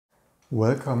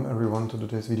Welcome everyone to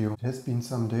today's video. It has been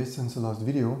some days since the last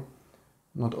video.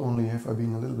 Not only have I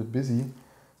been a little bit busy,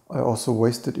 I also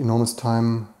wasted enormous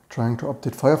time trying to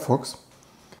update Firefox.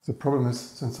 The problem is,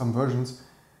 since some versions,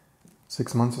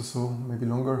 6 months or so, maybe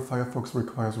longer, Firefox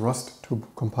requires Rust to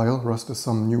compile. Rust is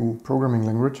some new programming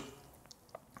language,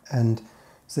 and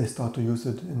they start to use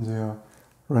it in their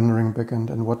rendering backend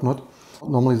and whatnot.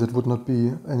 Normally that would not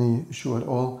be any issue at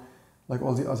all. Like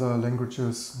all the other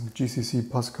languages,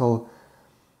 GCC, Pascal,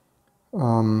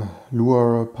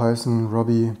 Lua, Python,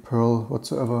 Ruby, Perl,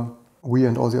 whatsoever. We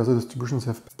and all the other distributions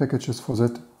have packages for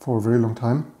that for a very long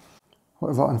time.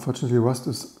 However, unfortunately, Rust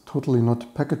is totally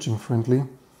not packaging friendly.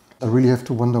 I really have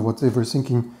to wonder what they were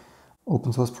thinking.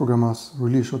 Open source programmers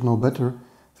really should know better.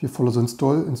 If you follow the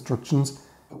install instructions,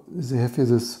 they have here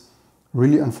this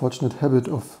really unfortunate habit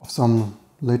of some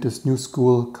latest new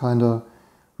school kind of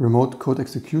remote code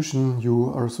execution.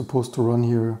 You are supposed to run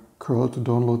here curl to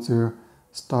download their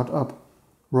startup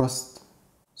Rust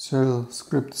shell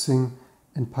script thing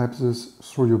and pipe this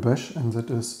through your bash, and that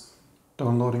is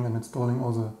downloading and installing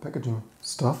all the packaging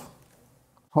stuff.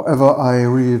 However, I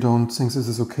really don't think this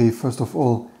is okay. First of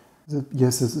all,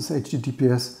 yes, this is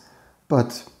HTTPS,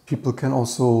 but people can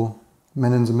also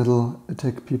man in the middle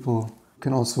attack. People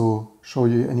can also show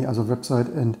you any other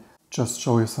website and just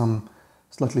show you some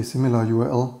slightly similar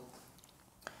URL.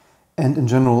 And in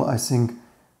general, I think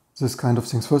this kind of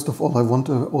things. First of all, I want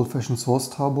an old-fashioned source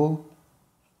tarball,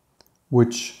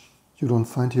 which you don't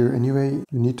find here anyway.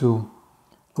 You need to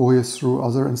go here through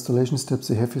other installation steps.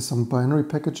 They have here some binary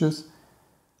packages.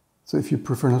 So if you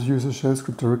prefer not to use a shell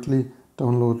script directly,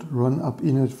 download run up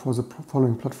init for the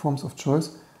following platforms of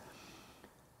choice.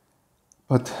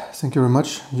 But thank you very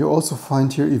much. You also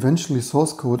find here eventually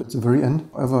source code at the very end.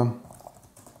 However,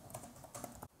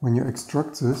 when you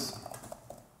extract this,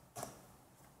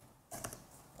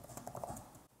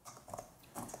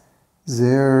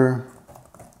 there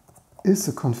is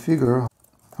a configure.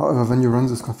 However, when you run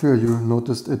this configure, you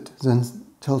noticed it then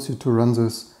tells you to run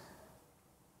this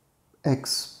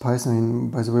X Python.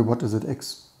 By the way, what is it?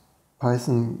 X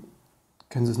Python?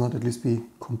 Can this not at least be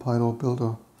compiler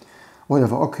builder?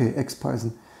 Whatever. Okay, X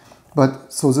Python.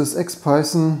 But so this X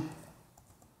Python,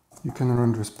 you can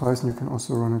run it with Python. You can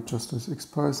also run it just with X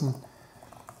Python.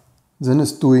 Then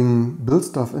it's doing build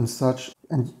stuff and such,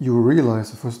 and you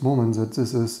realize the first moment that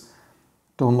this is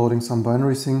downloading some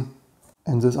binary thing,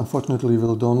 and this unfortunately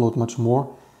will download much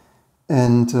more.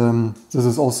 And this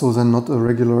is also then not a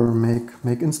regular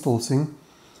make install thing,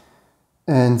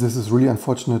 and this is really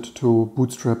unfortunate to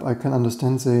bootstrap. I can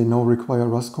understand they now require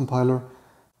Rust compiler,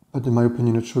 but in my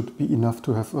opinion it should be enough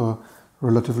to have a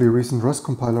relatively recent Rust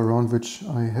compiler around, which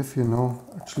I have here now.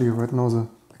 Actually right now the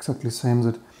exactly same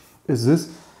that is this,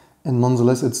 and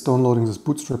nonetheless it's downloading this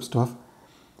bootstrap stuff.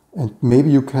 And maybe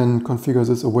you can configure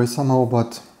this away somehow,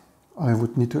 but I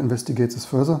would need to investigate this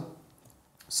further.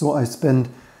 So I spent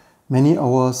many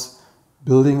hours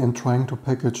building and trying to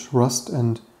package Rust,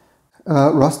 and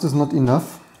Rust is not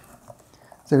enough.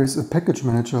 There is a package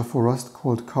manager for Rust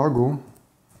called Cargo,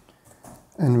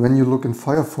 and when you look in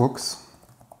Firefox,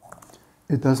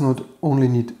 it does not only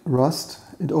need Rust,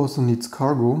 it also needs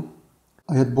Cargo.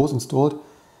 I had both installed,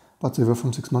 but they were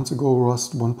from 6 months ago,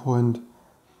 Rust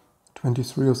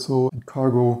 1.23 or so, and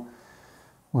Cargo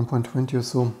 1.20 or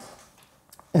so.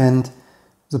 And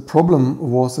the problem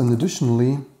was, and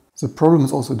additionally, the problem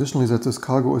is also additionally that this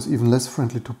Cargo is even less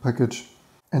friendly to package.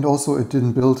 And also it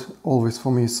didn't build always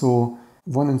for me, so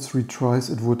 1 in 3 tries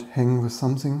it would hang with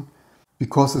something.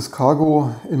 Because this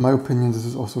Cargo, in my opinion, this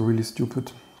is also really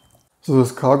stupid. So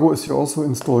this Cargo is here also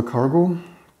install Cargo.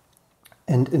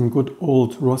 And in good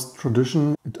old Rust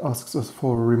tradition, it asks us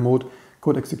for remote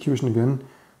code execution again.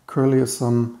 Curly is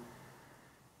some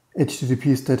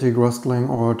HTTP static Rust lang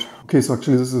ort. Okay, so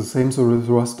actually this is the same, so this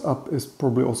Rust up is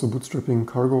probably also bootstrapping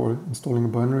Cargo or installing a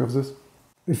binary of this.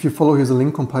 If you follow here the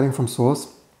link compiling from source,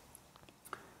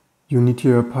 you need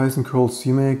here Python curl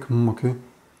CMake. Okay,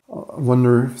 I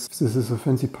wonder if this is a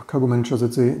fancy cargo manager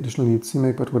that they additionally need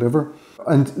CMake, but whatever.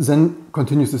 And then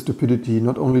continues the stupidity.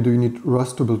 Not only do you need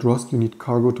Rust to build Rust, you need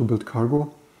Cargo to build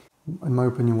Cargo. In my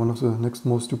opinion, one of the next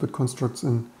most stupid constructs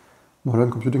in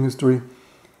modern computing history.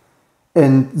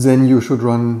 And then you should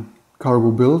run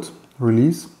Cargo build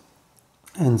release,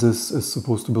 and this is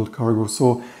supposed to build Cargo.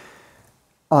 So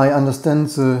I understand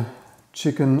the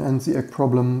chicken and the egg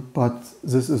problem, but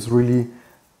this is really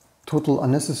total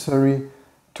unnecessary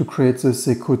to create this.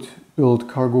 They could build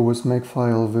Cargo with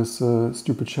Makefile, with a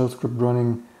stupid shell script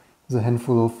running the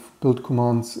handful of build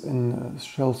commands in a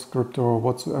shell script or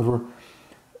whatsoever.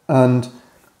 And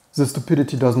the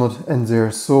stupidity does not end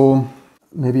there. So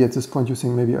maybe at this point you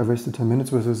think maybe I wasted 10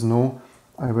 minutes with this. No,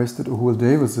 I wasted a whole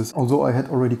day with this. Although I had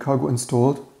already cargo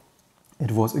installed,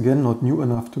 it was again not new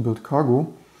enough to build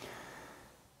cargo.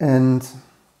 And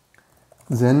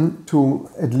then to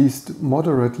at least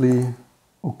moderately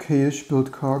okayish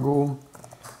build cargo,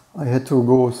 I had to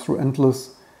go through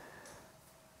endless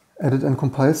edit and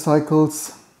compile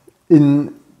cycles.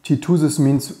 In T2 this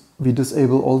means we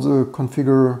disable all the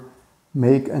configure,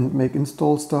 make and make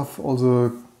install stuff, all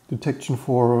the detection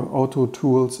for auto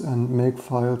tools and make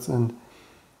files and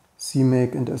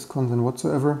cmake and scons and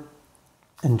whatsoever,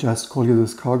 and just call you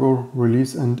this cargo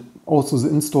release. And also the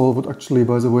install would actually,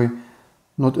 by the way,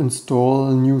 not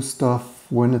install new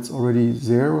stuff when it's already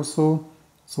there or so.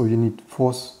 So you need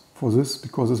force for this,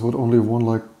 because this would only want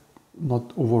like not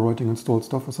overwriting installed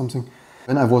stuff or something.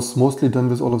 When I was mostly done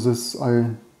with all of this,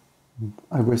 I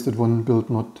wasted one build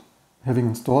not having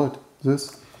installed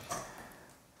this.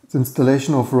 The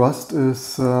installation of Rust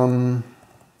is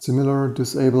similar.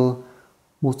 Disable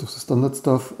most of the standard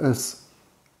stuff, as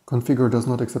configure does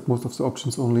not accept most of the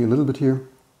options, only a little bit here.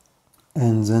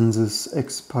 And then this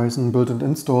xpython build and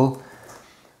install.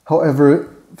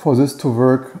 However, for this to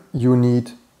work, you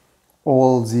need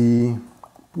all the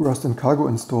Rust and cargo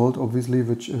installed, obviously,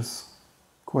 which is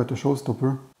quite a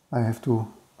showstopper. I have to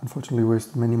unfortunately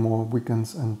waste many more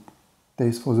weekends and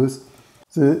days for this.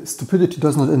 The stupidity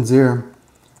does not end there.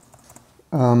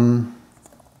 Does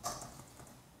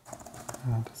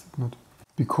it not?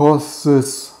 Because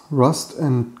this Rust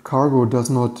and cargo does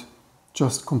not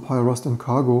just compile Rust and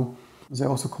cargo, they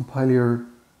also compile here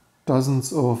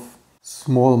dozens of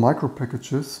small micro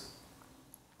packages.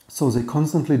 So they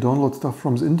constantly download stuff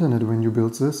from the internet when you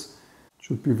build this. It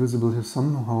should be visible here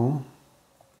somehow.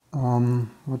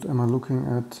 What am I looking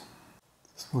at?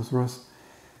 This was Rust.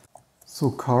 So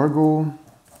cargo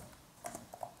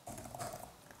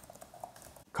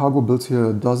builds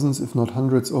here dozens, if not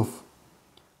hundreds, of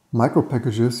micro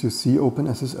packages. You see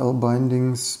OpenSSL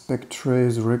bindings,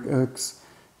 backtrace, regex,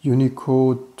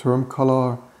 Unicode, term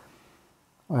color,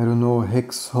 I don't know,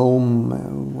 hex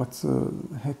home, what's a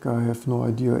heck, I have no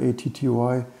idea,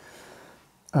 ATTY,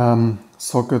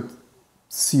 socket,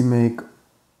 cmake,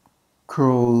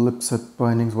 curl, libset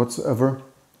bindings, whatsoever.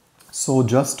 So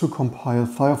just to compile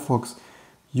Firefox,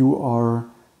 you are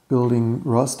building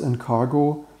Rust and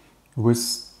cargo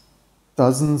with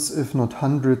dozens, if not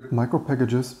 100 micro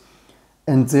packages,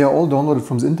 and they are all downloaded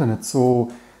from the internet.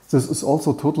 So this is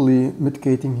also totally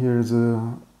mitigating here the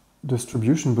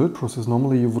distribution build process.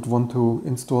 Normally you would want to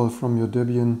install from your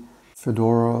Debian,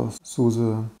 Fedora,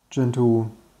 SUSE, Gentoo,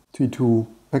 T2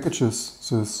 packages,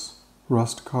 this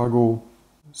Rust, cargo,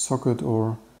 socket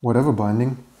or whatever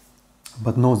binding.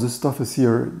 But no, this stuff is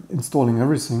here installing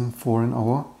everything for an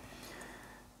hour.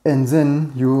 And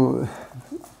then you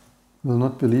will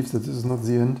not believe that this is not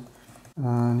the end.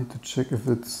 I need to check if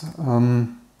it's...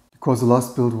 because the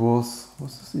last build was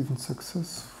this even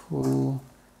successful?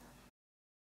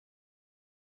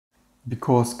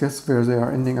 Because guess where they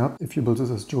are ending up? If you build this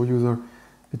as Joe user,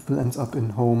 it will end up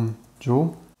in home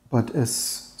Joe. But as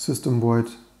system-wide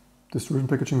distribution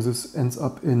packaging, this ends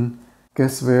up in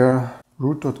guess where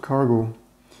root.cargo.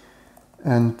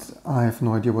 And I have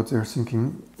no idea what they're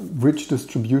thinking. Which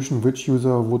distribution, which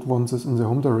user would want this in their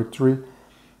home directory?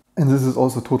 And this is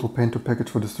also a total pain to package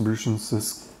for distributions.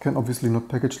 This can obviously not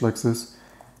package like this.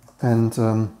 And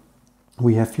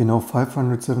we have here now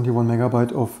 571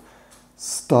 megabyte of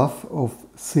stuff, of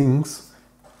things,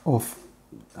 of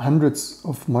hundreds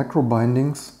of micro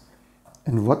bindings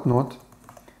and whatnot.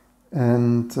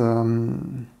 And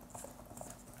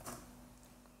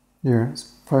here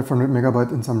it's 500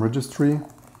 megabyte in some registry,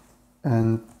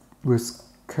 and with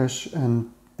cache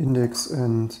and index,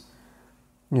 and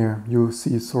yeah, you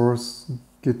see source,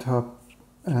 GitHub,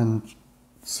 and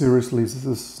seriously, this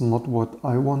is not what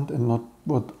I want and not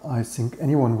what I think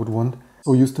anyone would want.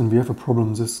 So Houston, we have a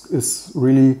problem. This is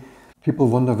really, people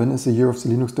wonder when is the year of the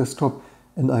Linux desktop,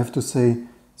 and I have to say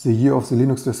the year of the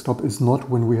Linux desktop is not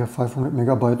when we have 500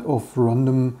 megabyte of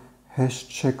random hash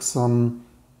checksum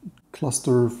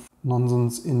cluster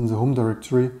nonsense in the home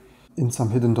directory in some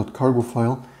hidden.cargo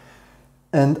file.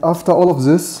 And after all of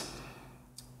this,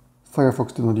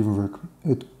 Firefox did not even work.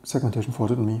 It segmentation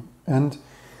faulted me. And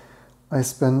I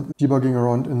spent debugging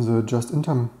around in the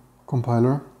just-in-time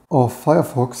compiler of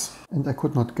Firefox, and I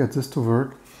could not get this to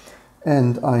work.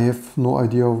 And I have no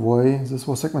idea why this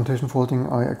was segmentation faulting.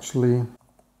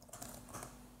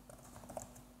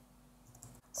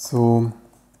 So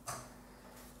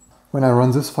when I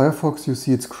run this Firefox, you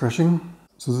see it's crashing.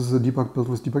 So this is a debug build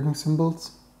with debugging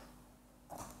symbols.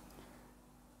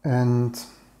 And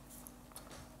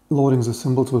loading the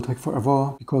symbols will take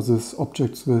forever because these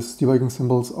objects with debugging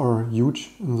symbols are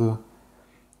huge in the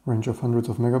range of hundreds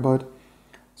of megabytes.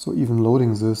 So even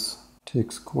loading this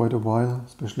takes quite a while,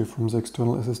 especially from the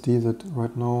external SSD that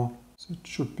right now it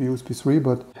should be USB 3,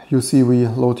 but you see we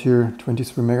load here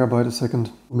 23 megabytes a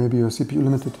second. Maybe you're CPU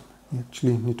limited. You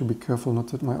actually need to be careful not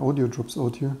that my audio drops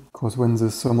out here, because when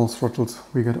this thermal throttles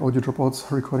we get audio dropouts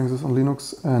recording this on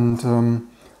Linux. And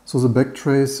so the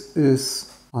backtrace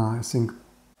is, I think,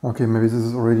 okay, maybe this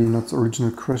is already not the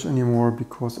original crash anymore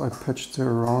because I patched there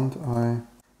around.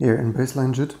 Yeah, in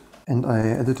baseline JIT, and I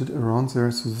edited around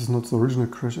there, so this is not the original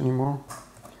crash anymore.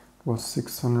 It was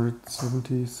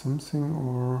 670 something,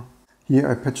 or here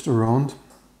I patched around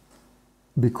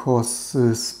because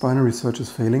this binary search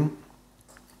is failing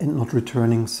and not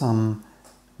returning some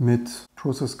mid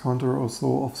process counter or so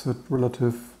offset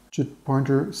relative JIT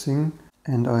pointer thing.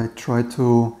 And I tried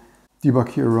to debug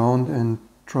here around and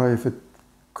try if it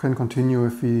can continue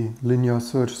if we linear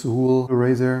search the whole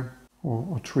array there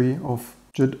or tree of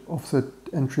JIT offset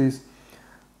entries,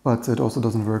 but that also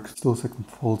doesn't work. Still second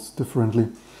faults differently.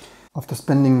 After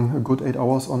spending a good 8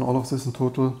 hours on all of this in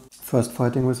total, first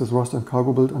fighting with this Rust and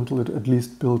Cargo build until it at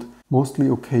least built mostly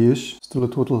okay-ish, still a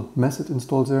total mess it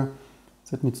installed there,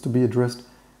 that needs to be addressed,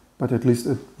 but at least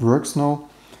it works now.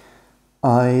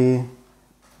 I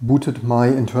booted my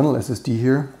internal SSD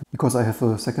here because I have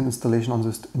a second installation on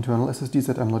this internal SSD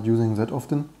that I'm not using that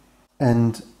often,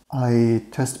 and I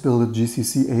test builded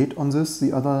GCC 8 on this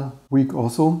the other week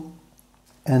also,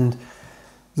 and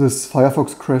this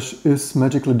Firefox crash is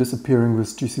magically disappearing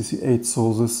with GCC 8,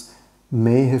 so this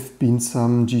may have been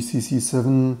some GCC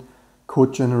 7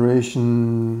 code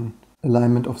generation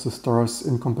alignment of the stars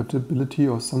incompatibility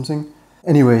or something.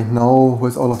 Anyway, now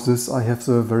with all of this I have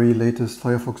the very latest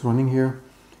Firefox running here.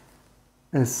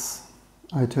 As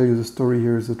I tell you the story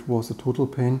here, it was a total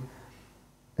pain.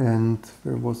 And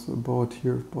there was about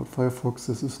Firefox.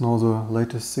 This is now the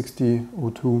latest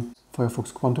 60.02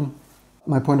 Firefox Quantum.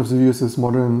 My point of view is this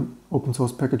modern open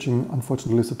source packaging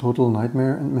unfortunately is a total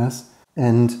nightmare and mess.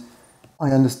 And I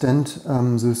understand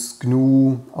this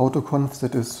GNU autoconf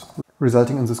that is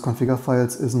resulting in this configure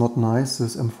files is not nice.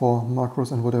 This M4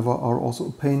 macros and whatever are also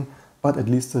a pain, but at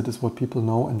least that is what people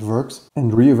know and works.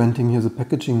 And re-eventing here the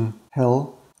packaging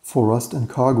hell for Rust and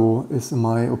Cargo is, in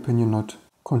my opinion, not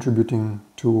contributing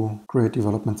to great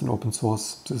developments in open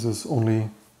source. This is only,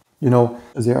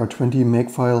 there are 20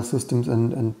 makefile systems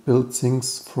and build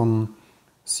things from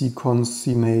Cconst,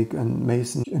 CMake and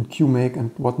Mason and Qmake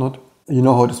and whatnot. You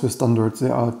know how it is with standards.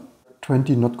 There are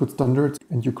 20 not good standards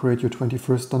and you create your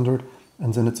 21st standard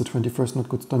and then it's a 21st not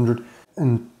good standard.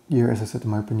 And here, as I said, in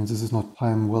my opinion, this is not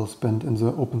time well spent in the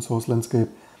open source landscape.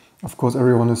 Of course,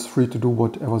 everyone is free to do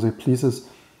whatever they pleases.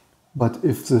 But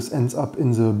if this ends up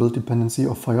in the build dependency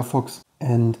of Firefox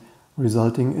and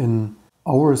resulting in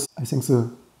hours, I think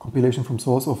the compilation from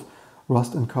source of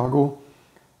Rust and Cargo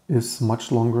is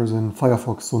much longer than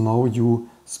Firefox. So now you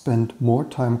spend more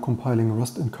time compiling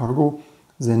Rust and Cargo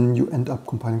than you end up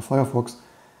compiling Firefox.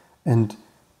 And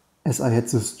as I had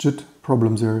this JIT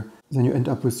problem there, then you end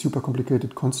up with super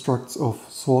complicated constructs of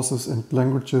sources and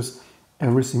languages,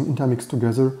 everything intermixed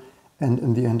together, and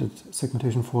in the end it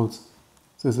segmentation faults.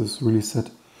 This is really sad.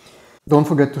 Don't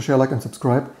forget to share, like and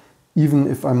subscribe. Even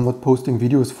if I'm not posting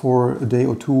videos for a day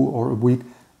or two or a week,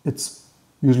 it's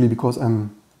usually because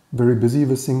I'm very busy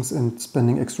with things and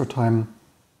spending extra time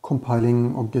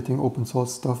compiling or getting open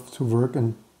source stuff to work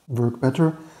and work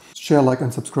better. Share, like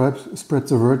and subscribe, spread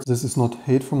the word. This is not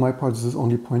hate from my part, this is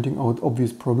only pointing out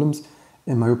obvious problems.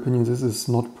 In my opinion, this is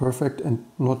not perfect and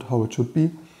not how it should be.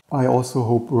 I also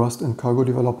hope Rust and Cargo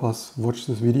developers watch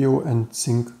this video and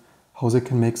think how they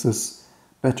can make this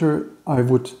better. I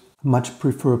would much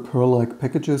prefer Perl-like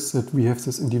packages, that we have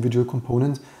this individual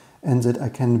component and that I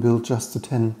can build just the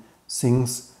 10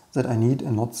 things that I need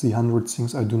and not the 100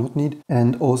 things I do not need.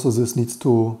 And also this needs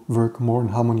to work more in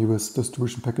harmony with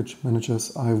distribution package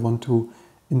managers. I want to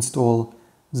install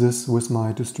this with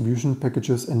my distribution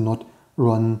packages and not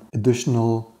run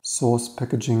additional source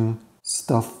packaging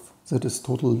stuff that is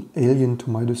total alien to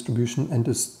my distribution and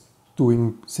is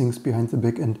doing things behind the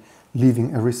back and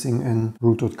leaving everything in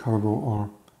root.cargo or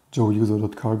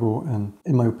joeuser.cargo, and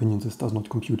in my opinion this does not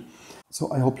compute.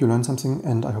 So I hope you learned something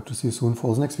and I hope to see you soon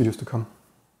for the next videos to come.